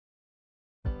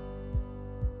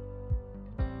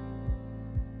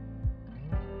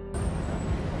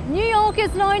New York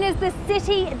is known as the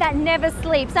city that never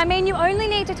sleeps. I mean, you only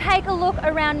need to take a look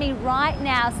around me right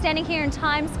now, standing here in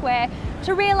Times Square,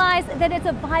 to realize that it's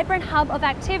a vibrant hub of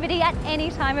activity at any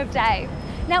time of day.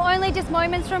 Now, only just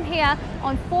moments from here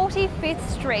on 45th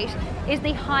Street is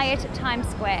the Hyatt Times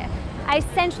Square, a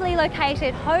centrally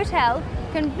located hotel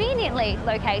conveniently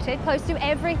located close to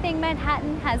everything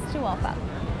Manhattan has to offer.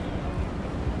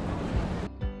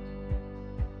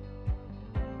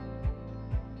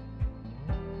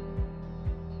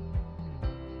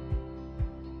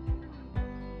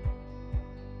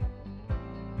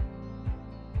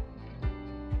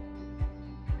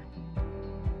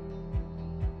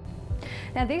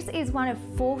 Now, this is one of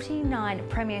 49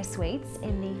 premier suites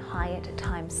in the Hyatt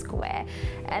Times Square.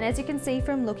 And as you can see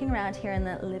from looking around here in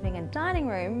the living and dining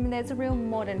room, there's a real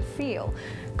modern feel,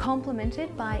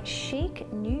 complemented by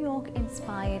chic New York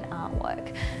inspired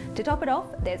artwork. To top it off,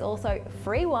 there's also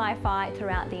free Wi-Fi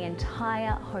throughout the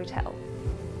entire hotel.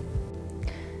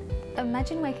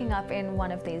 Imagine waking up in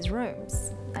one of these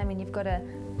rooms. I mean, you've got a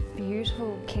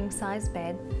beautiful king-size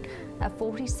bed, a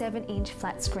 47-inch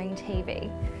flat screen TV,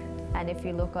 and if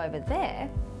you look over there,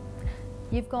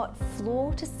 you've got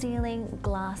floor-to-ceiling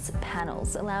glass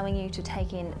panels allowing you to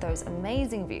take in those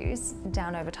amazing views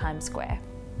down over Times Square.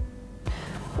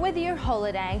 Whether you're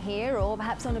holidaying here or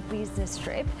perhaps on a business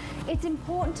trip, it's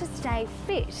important to stay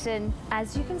fit, and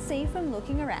as you can see from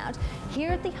looking around,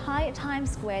 here at the Hyatt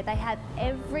Times Square they have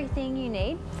everything you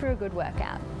need for a good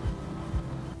workout.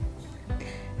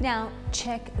 Now,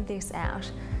 check this out.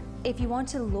 If you want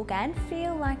to look and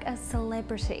feel like a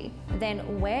celebrity,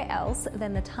 then where else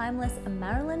than the timeless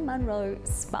Marilyn Monroe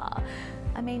Spa?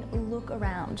 I mean, look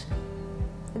around.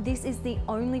 This is the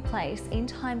only place in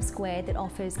Times Square that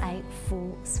offers a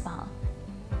full spa.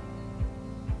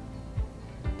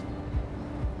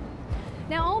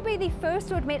 Now, I'll be the first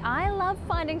to admit I love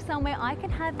finding somewhere I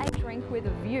can have a drink with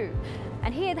a view.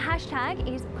 And here the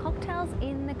hashtag is cocktails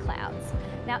in the clouds.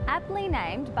 Now, aptly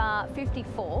named Bar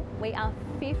 54, we are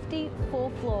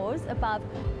 54 floors above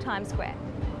Times Square.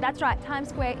 That's right, Times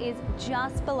Square is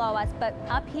just below us, but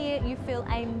up here you feel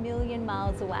a million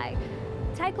miles away.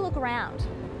 Take a look around.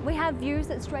 We have views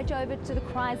that stretch over to the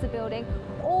Chrysler Building,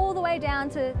 all the way down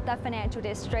to the Financial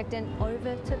District and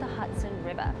over to the Hudson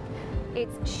River.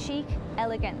 It's chic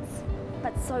elegance,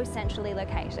 but so centrally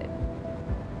located.